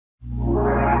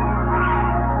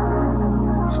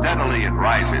steadily it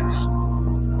rises.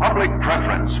 Public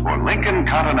preference for Lincoln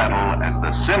Continental as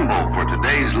the symbol for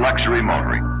today's luxury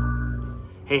motoring.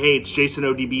 Hey, it's Jason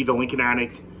ODB, the Lincoln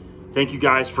Addict. Thank you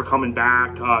guys for coming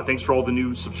back. Thanks for all the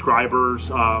new subscribers.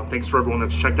 Thanks for everyone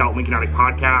that's checked out Lincoln Addict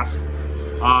Podcast.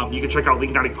 You can check out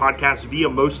Lincoln Addict Podcast via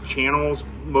most channels,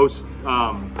 most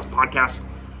podcast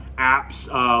apps.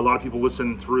 A lot of people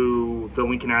listen through the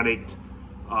Lincoln Addict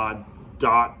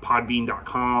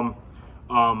 .podbean.com,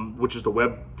 which is the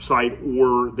website,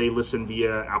 or they listen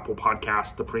via Apple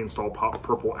Podcast, the pre-installed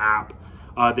Purple app.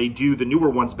 They do the newer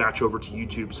ones batch over to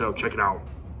YouTube, so check it out.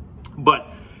 But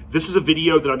this is a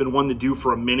video that I've been wanting to do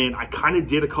for a minute. I kind of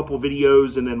did a couple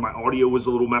videos and then my audio was a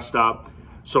little messed up,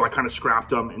 so I kind of scrapped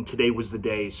them, and today was the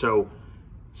day. So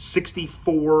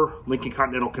 64 Lincoln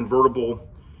Continental convertible.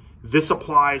 This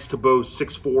applies to both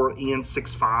 6.4 and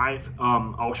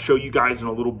 6.5. I'll show you guys in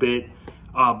a little bit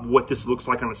what this looks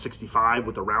like on a 65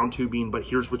 with the round tubing, but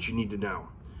here's what you need to know.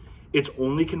 It's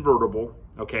only convertible,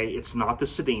 okay? It's not the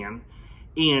sedan,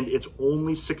 and it's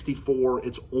only 64,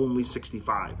 it's only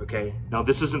 65, okay? Now,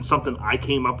 this isn't something I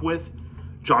came up with.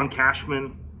 John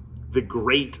Cashman, the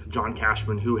great John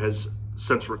Cashman, who has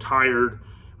since retired,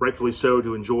 rightfully so,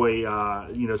 to enjoy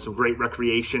some great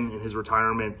recreation in his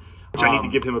retirement, which I need to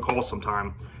give him a call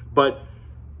sometime. But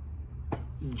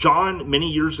John,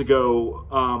 many years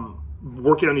ago,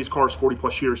 working on these cars 40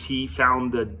 plus years, he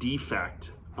found the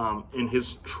defect in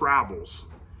his travels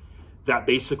that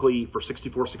basically for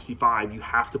 64, 65, you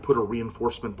have to put a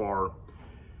reinforcement bar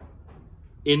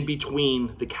in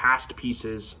between the cast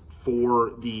pieces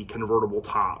for the convertible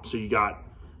top. So you got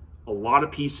a lot of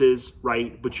pieces,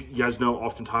 right? But you guys know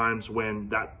oftentimes when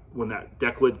that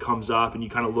deck lid comes up and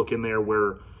you kind of look in there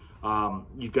where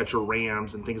you've got your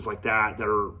rams and things like that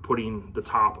are putting the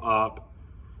top up.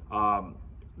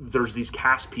 There's these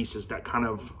cast pieces that kind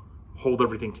of hold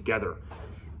everything together.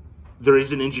 There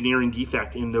is an engineering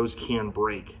defect and those can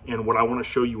break. And what I want to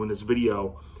show you in this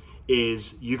video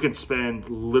is you can spend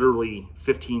literally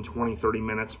 15, 20, 30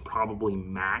 minutes, probably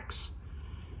max,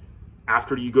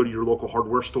 after you go to your local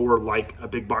hardware store, like a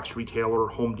big box retailer.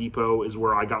 Home Depot is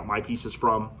where I got my pieces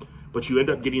from, but you end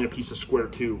up getting a piece of square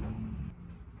tube.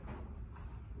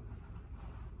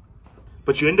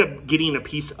 But you end up getting a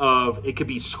piece of, it could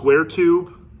be square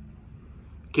tube,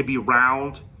 it could be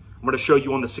round. I'm going to show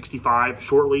you on the 65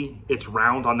 shortly. It's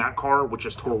round on that car, which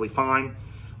is totally fine.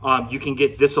 You can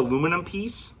get this aluminum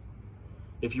piece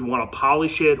if you want to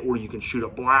polish it, or you can shoot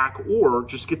it black, or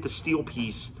just get the steel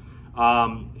piece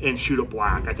and shoot it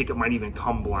black. I think it might even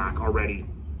come black already.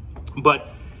 But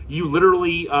you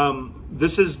literally,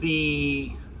 this is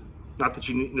the, not that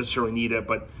you necessarily need it,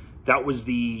 but that was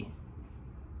the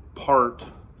part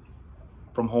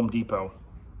from Home Depot,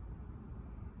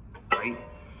 right?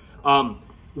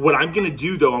 What I'm gonna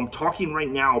do though, I'm talking right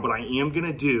now, but I am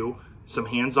gonna do some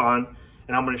hands-on,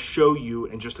 and I'm gonna show you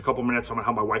in just a couple minutes. I'm gonna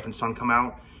have my wife and son come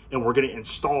out, and we're gonna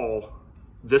install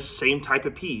this same type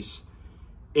of piece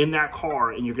in that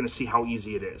car, and you're gonna see how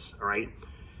easy it is, all right?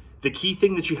 The key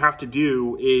thing that you have to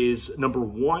do is, number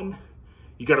one,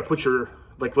 you gotta put your,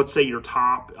 like let's say your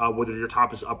top, whether your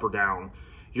top is up or down,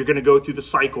 you're gonna go through the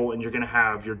cycle and you're gonna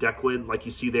have your deck lid, like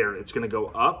you see there, it's gonna go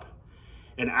up.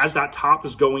 And as that top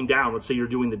is going down, let's say you're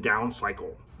doing the down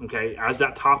cycle, okay? As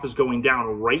that top is going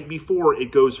down, right before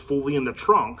it goes fully in the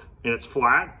trunk and it's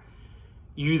flat,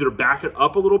 you either back it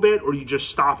up a little bit or you just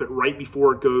stop it right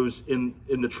before it goes in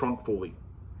the trunk fully,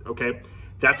 okay?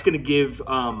 That's gonna give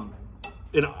an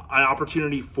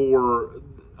opportunity for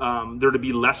there to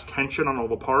be less tension on all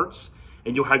the parts,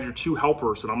 and you'll have your two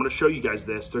helpers, and I'm gonna show you guys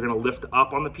this. They're gonna lift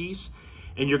up on the piece,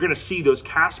 and you're gonna see those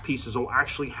cast pieces will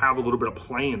actually have a little bit of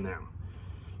play in them.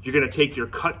 You're gonna take your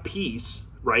cut piece,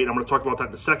 right? I'm gonna talk about that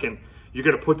in a second. You're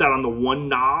gonna put that on the one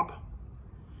knob,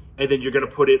 and then you're gonna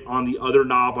put it on the other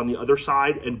knob on the other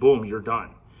side, and boom, you're done.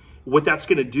 What that's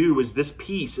gonna do is this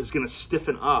piece is gonna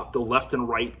stiffen up the left and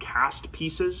right cast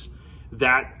pieces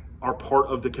that are part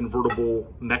of the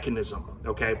convertible mechanism,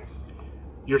 okay?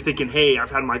 You're thinking, hey,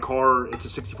 I've had my car, it's a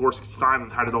 64, 65,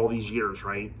 I've had it all these years,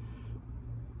 right?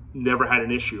 Never had an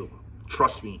issue.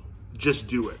 Trust me. Just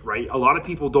do it, right? A lot of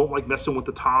people don't like messing with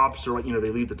the tops, or they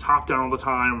leave the top down all the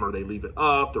time, or they leave it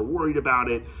up. They're worried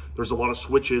about it. There's a lot of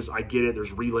switches. I get it.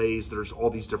 There's relays. There's all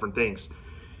these different things.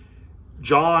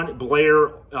 John, Blair,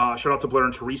 shout out to Blair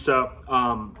and Teresa,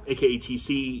 aka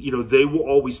TC, they will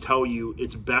always tell you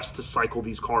it's best to cycle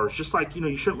these cars. Just like,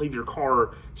 you shouldn't leave your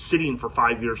car sitting for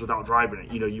 5 years without driving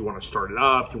it. You want to start it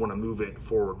up, you want to move it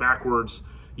forward, backwards,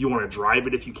 you want to drive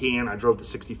it if you can. I drove the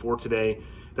 64 today.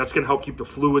 That's going to help keep the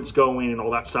fluids going and all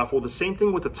that stuff. Well, the same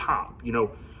thing with the top.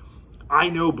 I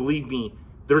know, believe me,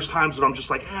 There's times when I'm just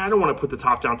like, I don't want to put the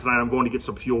top down tonight. I'm going to get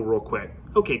some fuel real quick.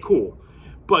 Okay, cool.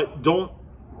 But don't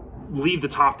leave the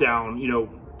top down, you know,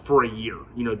 for a year.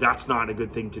 You know, that's not a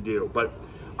good thing to do. But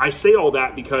I say all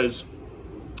that because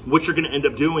what you're going to end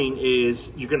up doing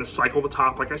is you're going to cycle the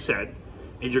top, like I said,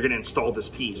 and you're going to install this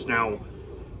piece. Now,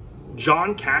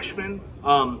 John Cashman,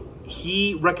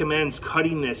 he recommends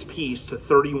cutting this piece to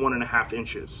 31.5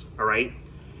 inches, all right?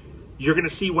 You're going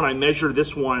to see when I measure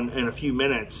this one in a few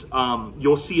minutes,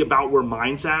 you'll see about where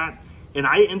mine's at. And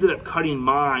I ended up cutting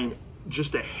mine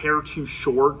just a hair too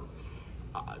short.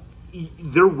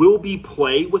 There will be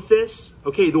play with this.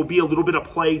 Okay, there'll be a little bit of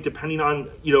play depending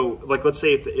on, you know, like let's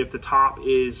say if the top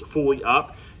is fully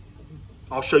up.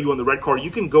 I'll show you on the red car. You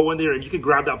can go in there and you can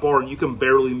grab that bar and you can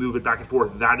barely move it back and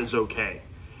forth. That is okay.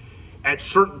 At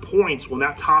certain points when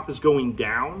that top is going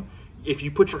down, if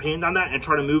you put your hand on that and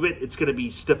try to move it, it's going to be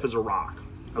stiff as a rock,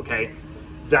 okay?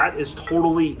 That is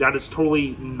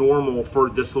totally normal for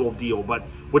this little deal. But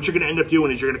what you're going to end up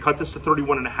doing is you're going to cut this to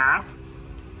 31.5.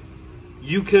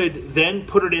 You could then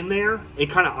put it in there and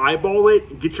kind of eyeball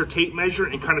it, get your tape measure,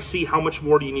 and kind of see how much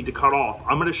more do you need to cut off.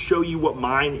 I'm going to show you what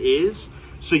mine is,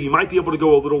 so you might be able to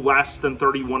go a little less than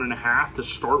 31.5 to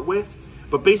start with.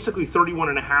 But basically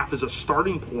 31.5 is a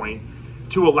starting point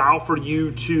to allow for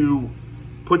you to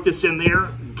put this in there,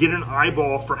 get an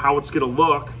eyeball for how it's going to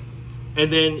look,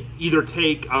 and then either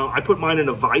take, I put mine in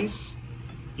a vise.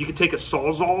 You could take a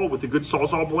Sawzall with a good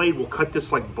Sawzall blade. We'll cut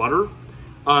this like butter.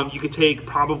 You could take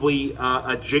probably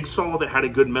a jigsaw that had a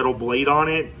good metal blade on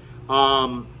it.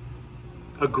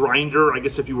 A grinder, I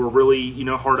guess if you were really, you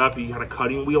know, hard up, you had a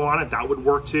cutting wheel on it, that would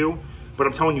work too. But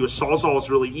I'm telling you, a Sawzall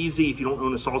is really easy. If you don't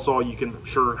own a Sawzall, you can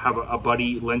sure have a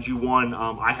buddy lend you one.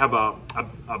 I have a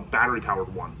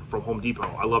battery-powered one from Home Depot.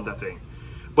 I love that thing.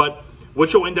 But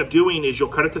what you'll end up doing is you'll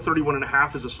cut it to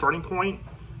 31.5 as a starting point.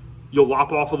 You'll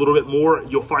lop off a little bit more.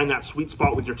 You'll find that sweet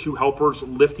spot with your two helpers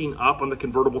lifting up on the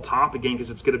convertible top, again,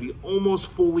 because it's going to be almost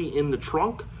fully in the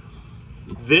trunk.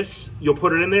 This, you'll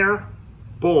put it in there,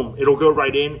 boom, it'll go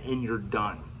right in, and you're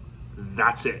done.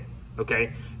 That's it,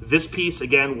 okay? This piece,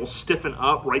 again, will stiffen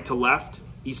up right to left,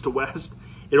 east to west.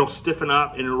 It'll stiffen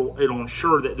up, and it'll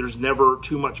ensure that there's never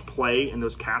too much play in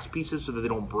those cast pieces so that they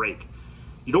don't break.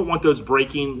 You don't want those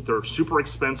breaking. They're super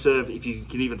expensive. If you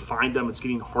can even find them, it's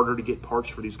getting harder to get parts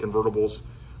for these convertibles.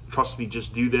 Trust me,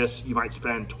 just do this. You might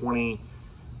spend 20,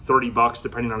 30 bucks,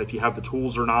 depending on if you have the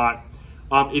tools or not.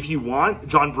 If you want,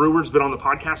 John Brewer's been on the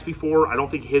podcast before. I don't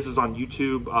think his is on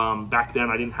YouTube. Back then,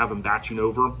 I didn't have him batching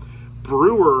over.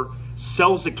 Brewer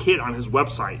sells a kit on his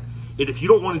website. And if you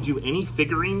don't want to do any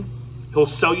figuring, he'll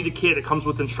sell you the kit. It comes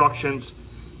with instructions.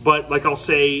 But like I'll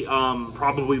say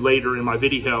probably later in my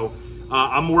video,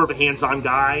 I'm more of a hands-on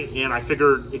guy, and I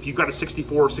figured if you've got a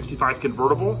 64 or 65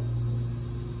 convertible,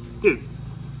 dude,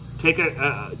 take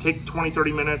 20,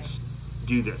 30 minutes,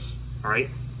 do this, all right?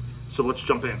 So let's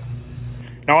jump in.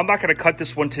 Now, I'm not going to cut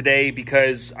this one today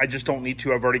because I just don't need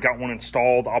to. I've already got one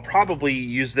installed. I'll probably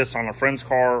use this on a friend's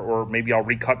car, or maybe I'll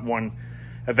recut one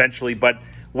eventually. But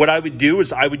what I would do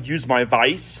is I would use my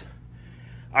vise.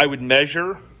 I would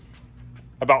measure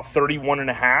about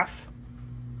 31.5.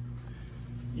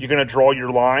 You're going to draw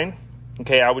your line.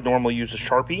 Okay, I would normally use a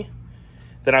Sharpie.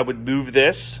 Then I would move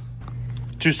this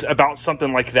to about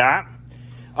something like that.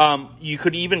 You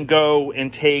could even go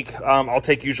and take, I'll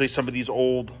take usually some of these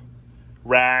old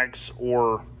rags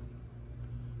or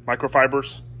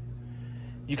microfibers.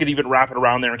 You could even wrap it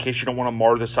around there in case you don't want to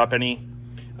mar this up any.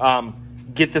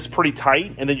 Get this pretty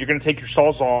tight, and then you're going to take your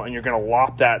Sawzall and you're going to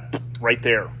lop that right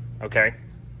there, okay?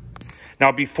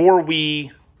 Now, before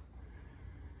we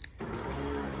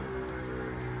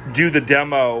do the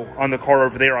demo on the car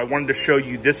over there, I wanted to show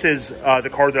you, this is the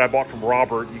car that I bought from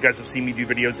Robert. You guys have seen me do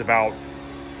videos about.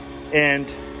 And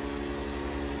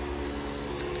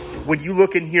when you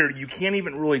look in here, you can't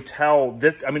even really tell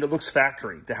that. I mean, it looks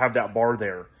factory to have that bar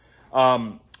there.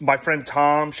 My friend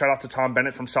Tom, shout out to Tom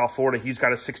Bennett from South Florida. He's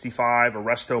got a 65, a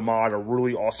Resto Mod, a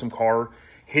really awesome car.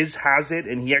 His has it,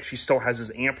 and he actually still has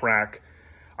his amp rack.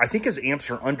 I think his amps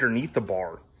are underneath the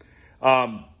bar.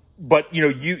 But you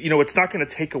know, it's not going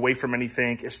to take away from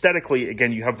anything. Aesthetically,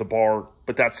 again, you have the bar,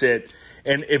 but that's it.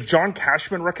 And if John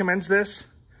Cashman recommends this,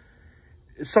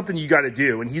 it's something you got to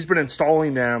do. And he's been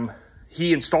installing them.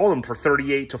 He installed them for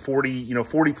 38 to 40,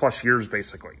 40 plus years,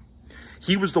 basically.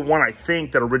 He was the one, I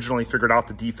think, that originally figured out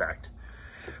the Defect.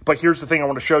 But here's the thing I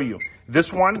want to show you.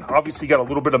 This one, obviously got a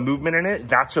little bit of movement in it.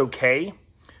 That's okay.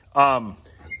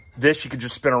 This, you could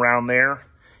just spin around there.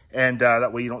 And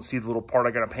that way you don't see the little part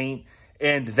I got to paint.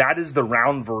 And that is the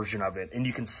round version of it. And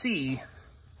you can see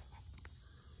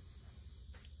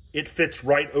it fits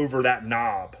right over that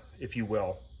knob, if you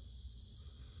will.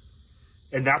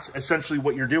 And that's essentially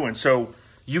what you're doing. So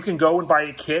you can go and buy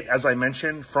a kit, as I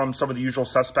mentioned, from some of the usual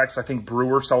suspects. I think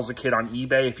Brewer sells a kit on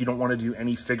eBay if you don't want to do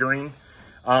any figuring,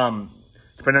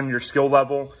 depending on your skill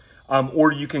level.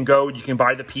 Or you can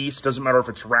buy the piece, doesn't matter if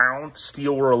it's round,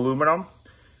 steel, or aluminum,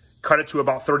 cut it to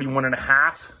about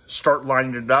 31.5, start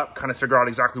lining it up, kind of figure out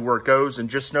exactly where it goes, and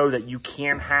just know that you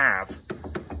can have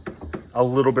a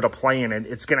little bit of play in it.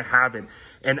 It's going to have it.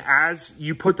 And as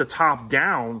you put the top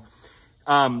down,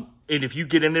 and if you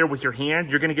get in there with your hand,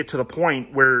 you're going to get to the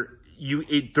point where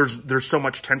there's so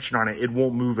much tension on it, it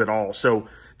won't move at all. So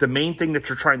the main thing that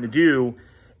you're trying to do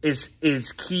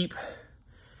is keep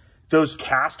those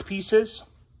cast pieces.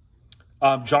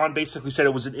 John basically said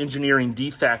it was an engineering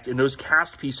defect, and those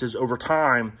cast pieces over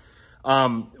time,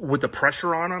 with the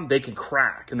pressure on them, they can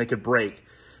crack and they could break.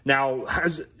 Now,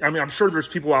 I'm sure there's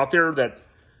people out there that,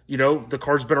 you know, the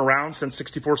car's been around since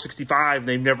 64, 65, and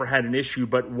they've never had an issue,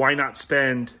 but why not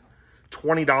spend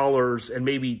 $20 and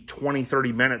maybe 20,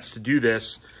 30 minutes to do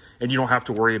this, and you don't have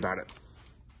to worry about it.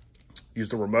 Use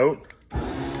the remote.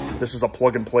 This is a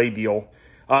plug and play deal.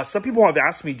 Some people have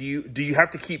asked me, do you have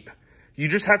to keep, you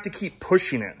just have to keep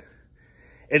pushing it.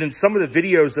 And in some of the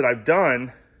videos that I've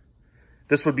done,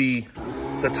 this would be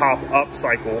the top up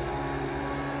cycle.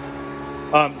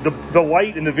 The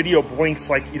light in the video blinks,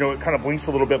 like, you know, it kind of blinks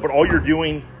a little bit, but all you're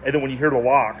doing, and then when you hear the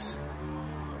locks,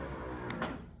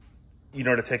 you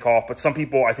know, to take off. But some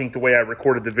people, I think the way I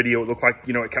recorded the video, it looked like,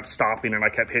 you know, it kept stopping and I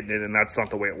kept hitting it, and that's not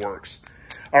the way it works.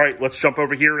 All right, let's jump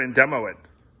over here and demo it.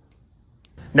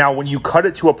 Now, when you cut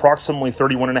it to approximately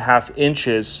 31.5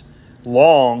 inches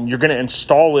long, you're going to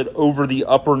install it over the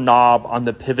upper knob on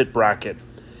the pivot bracket.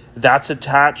 That's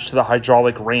attached to the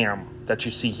hydraulic ram that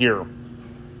you see here.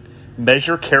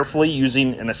 Measure carefully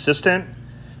using an assistant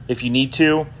if you need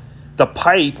to. The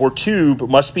pipe or tube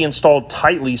must be installed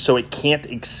tightly so it can't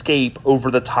escape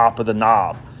over the top of the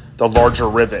knob, the larger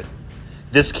rivet.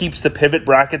 This keeps the pivot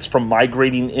brackets from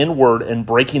migrating inward and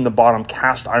breaking the bottom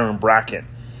cast iron bracket.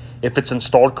 If it's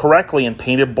installed correctly and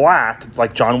painted black,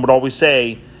 like John would always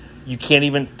say, you can't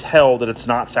even tell that it's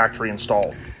not factory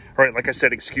installed. All right, like I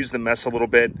said, excuse the mess a little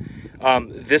bit.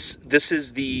 This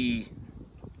is the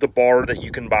bar that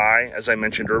you can buy, as I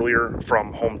mentioned earlier,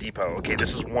 from Home Depot. Okay,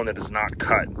 this is one that is not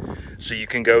cut. So you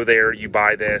can go there, you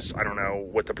buy this. I don't know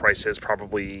what the price is,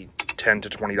 probably $10 to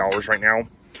 $20 right now.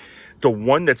 The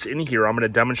one that's in here, I'm going to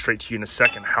demonstrate to you in a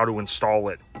second how to install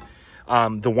it.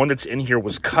 The one that's in here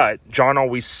was cut. John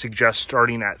always suggests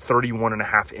starting at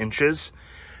 31.5 inches.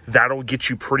 That'll get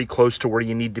you pretty close to where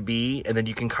you need to be, and then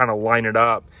you can kind of line it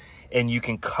up and you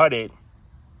can cut it.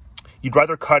 You'd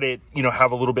rather cut it, you know,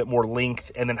 have a little bit more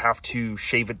length and then have to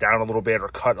shave it down a little bit or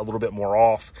cut a little bit more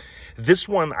off. This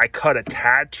one I cut a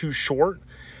tad too short,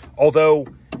 although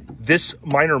this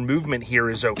minor movement here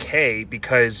is okay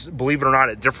because, believe it or not,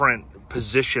 at different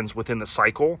positions within the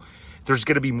cycle, there's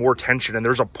going to be more tension, and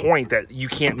there's a point that you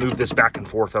can't move this back and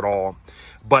forth at all.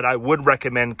 But I would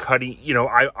recommend cutting, you know,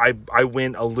 I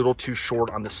went a little too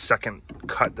short on the second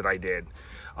cut that I did.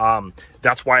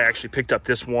 That's why I actually picked up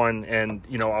this one, and,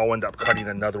 you know, I'll end up cutting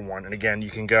another one. And again, you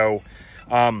can go,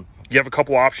 you have a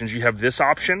couple options. You have this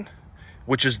option,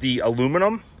 which is the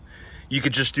aluminum. You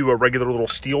could just do a regular little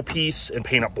steel piece and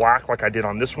paint it black like I did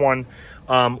on this one.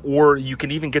 Or you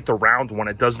can even get the round one.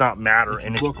 It does not matter.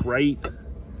 And if you look right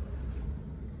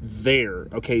there,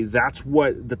 okay, that's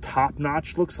what the top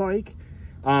notch looks like.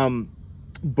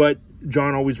 But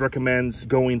John always recommends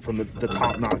going from the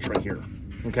top notch right here.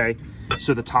 Okay,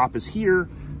 so the top is here,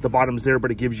 the bottom's there, but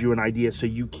it gives you an idea, so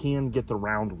you can get the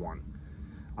round one.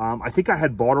 I think I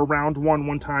had bought a round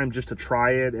one time just to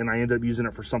try it, and I ended up using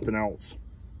it for something else.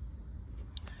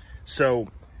 So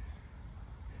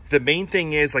the main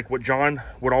thing is, like what John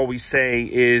would always say,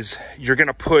 is you're going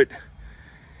to put,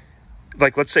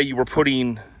 like, let's say you were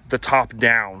putting the top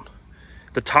down.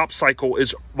 The top cycle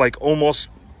is like almost,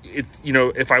 it, you know,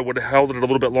 if I would have held it a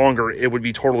little bit longer, it would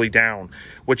be totally down.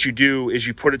 What you do is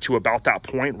you put it to about that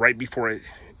point right before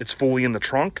it's fully in the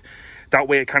trunk. That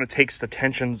way it kind of takes the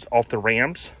tensions off the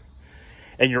rams,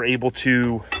 and you're able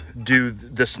to do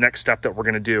this next step that we're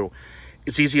going to do.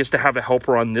 It's easiest to have a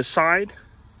helper on this side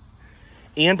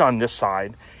and on this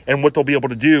side. And what they'll be able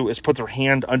to do is put their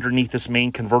hand underneath this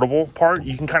main convertible part.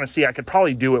 You can kind of see, I could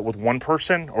probably do it with one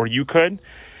person, or you could,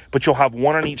 but you'll have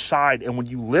one on each side. And when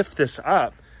you lift this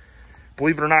up,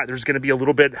 believe it or not, there's going to be a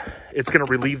little bit, it's going to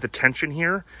relieve the tension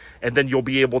here, and then you'll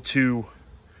be able to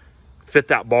fit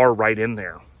that bar right in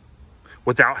there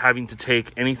without having to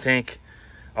take anything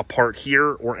apart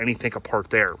here or anything apart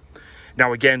there.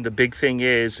 Now, again, the big thing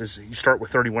is you start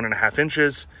with 31.5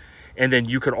 inches, and then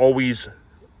you could always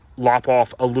lop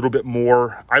off a little bit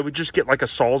more. I would just get like a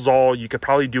Sawzall. You could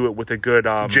probably do it with a good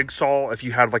jigsaw if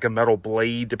you had like a metal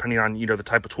blade, depending on, you know, the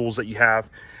type of tools that you have.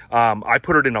 I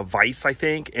put it in a vise, I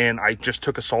think, and I just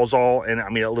took a Sawzall, and I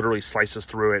mean, it literally slices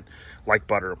through it like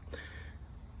butter.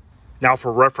 Now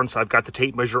for reference, I've got the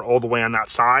tape measure all the way on that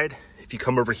side. If you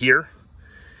come over here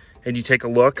and you take a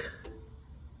look,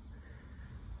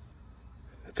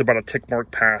 it's about a tick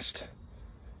mark past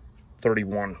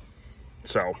 31.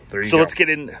 So there you go. So let's get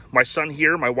in. My son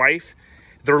here, my wife,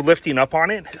 they're lifting up on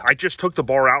it. I just took the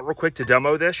bar out real quick to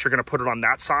demo this. You're going to put it on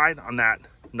that side, on that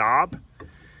knob.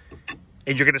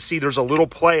 And you're going to see there's a little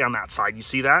play on that side. You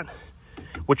see that?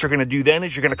 What you're going to do then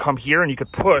is you're going to come here and you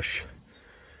could push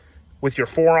with your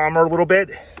forearm a little bit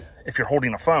if you're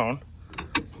holding a phone.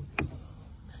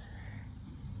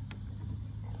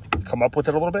 Come up with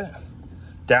it a little bit.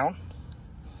 Down.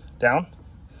 Down.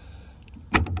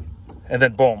 And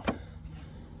then boom.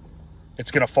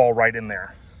 It's going to fall right in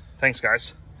there. Thanks,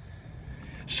 guys.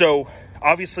 So,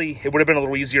 obviously, it would have been a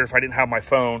little easier if I didn't have my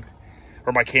phone,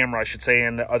 or my camera, I should say,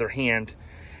 in the other hand.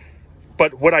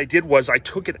 But what I did was I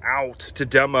took it out to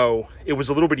demo. It was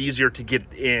a little bit easier to get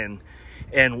it in.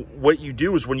 And what you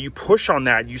do is when you push on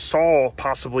that, you saw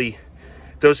possibly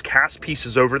those cast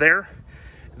pieces over there.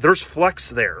 There's flex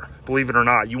there, believe it or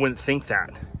not. You wouldn't think that.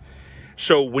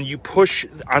 So when you push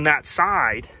on that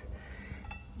side,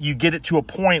 you get it to a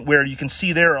point where you can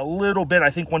see there a little bit. I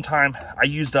think one time I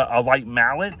used a light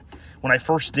mallet when I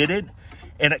first did it,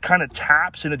 and it kind of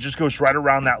taps and it just goes right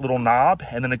around that little knob,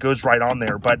 and then it goes right on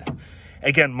there. But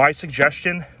again, my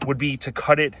suggestion would be to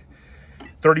cut it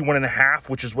 31.5,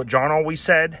 which is what John always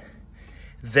said.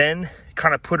 Then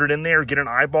kind of put it in there, get an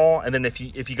eyeball, and then if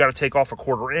you got to take off a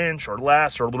 1/4 inch or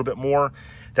less or a little bit more,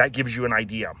 that gives you an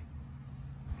idea.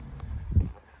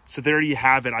 So there you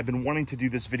have it. I've been wanting to do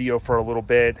this video for a little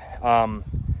bit.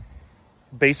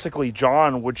 Basically,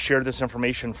 John would share this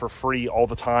information for free all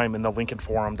the time in the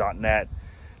lincolnforum.net.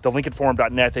 The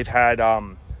lincolnforum.net, they've had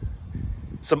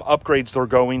some upgrades they're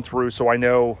going through. So I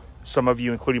know some of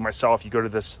you, including myself, you go to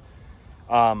this,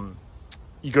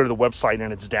 you go to the website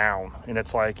and it's down. And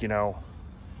it's like, you know,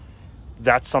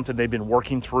 that's something they've been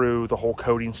working through, the whole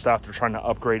coding stuff. They're trying to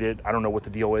upgrade it. I don't know what the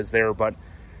deal is there, but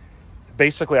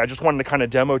basically, I just wanted to kind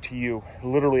of demo to you.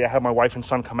 Literally, I had my wife and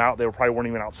son come out. They probably weren't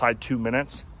even outside 2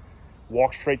 minutes.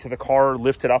 Walk straight to the car,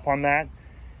 lift it up on that.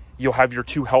 You'll have your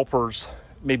two helpers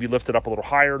maybe lift it up a little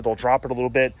higher. They'll drop it a little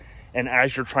bit. And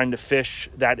as you're trying to fish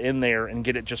that in there and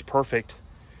get it just perfect,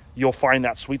 you'll find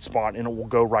that sweet spot and it will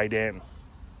go right in.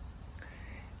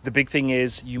 The big thing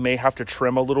is you may have to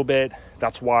trim a little bit.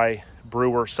 That's why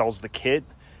Brewer sells the kit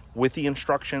with the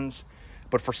instructions.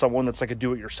 But for someone that's like a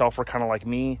do-it-yourselfer, kind of like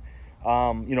me,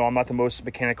 you know, I'm not the most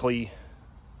mechanically,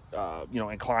 you know,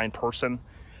 inclined person,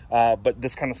 but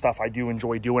this kind of stuff I do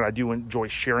enjoy doing. I do enjoy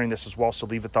sharing this as well. So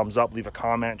leave a thumbs up, leave a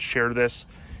comment, share this.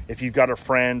 If you've got a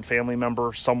friend, family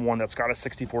member, someone that's got a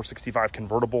 64, 65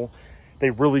 convertible, they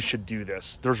really should do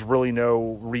this. There's really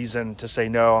no reason to say,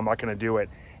 no, I'm not going to do it.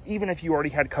 Even if you already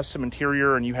had custom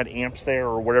interior and you had amps there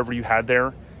or whatever you had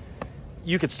there,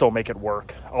 you could still make it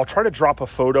work. I'll try to drop a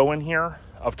photo in here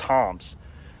of Tom's.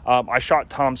 I shot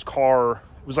Tom's car.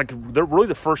 It was like really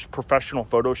the first professional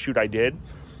photo shoot I did,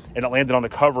 and it landed on the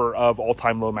cover of All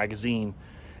Time Low magazine.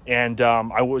 And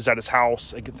I was at his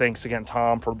house. Thanks again,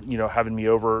 Tom, for, you know, having me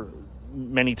over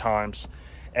many times.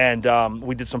 And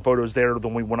we did some photos there.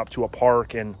 Then we went up to a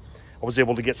park, and I was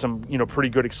able to get some, you know, pretty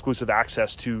good exclusive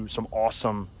access to some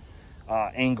awesome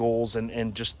angles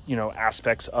and just, you know,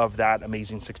 aspects of that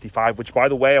amazing 65, which, by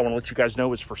the way, I want to let you guys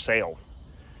know is for sale.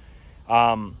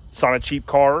 It's not a cheap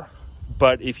car,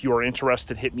 but if you are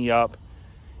interested, hit me up,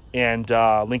 and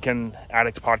Lincoln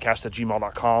Addict Podcast at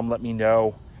gmail.com. Let me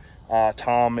know.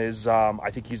 Tom is,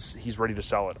 I think he's ready to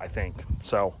sell it, I think.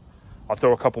 So I'll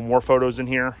throw a couple more photos in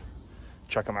here.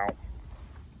 Check them out.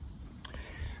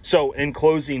 So in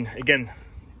closing, again,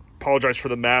 apologize for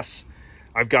the mess.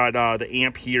 I've got the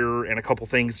amp here and a couple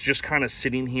things just kind of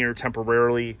sitting here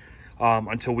temporarily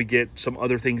until we get some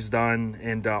other things done,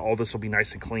 and all this will be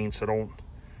nice and clean. So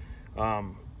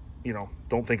don't, you know,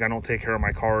 don't think I don't take care of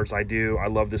my cars. I do. I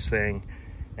love this thing,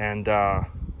 and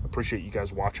appreciate you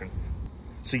guys watching.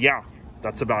 So yeah,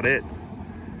 that's about it.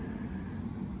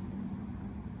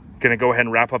 Gonna go ahead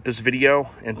and wrap up this video,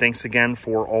 and thanks again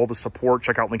for all the support.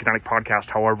 Check out Lincoln Addict Podcast.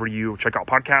 However you check out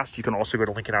podcasts, you can also go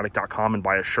to lincolnaddict.com and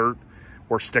buy a shirt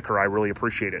or sticker. I really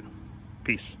appreciate it.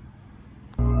 Peace.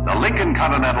 The Lincoln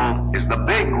Continental is the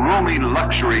big, roomy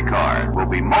luxury car. It will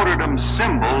be motordom's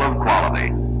symbol of quality,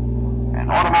 an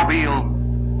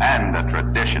automobile, and a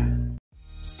tradition.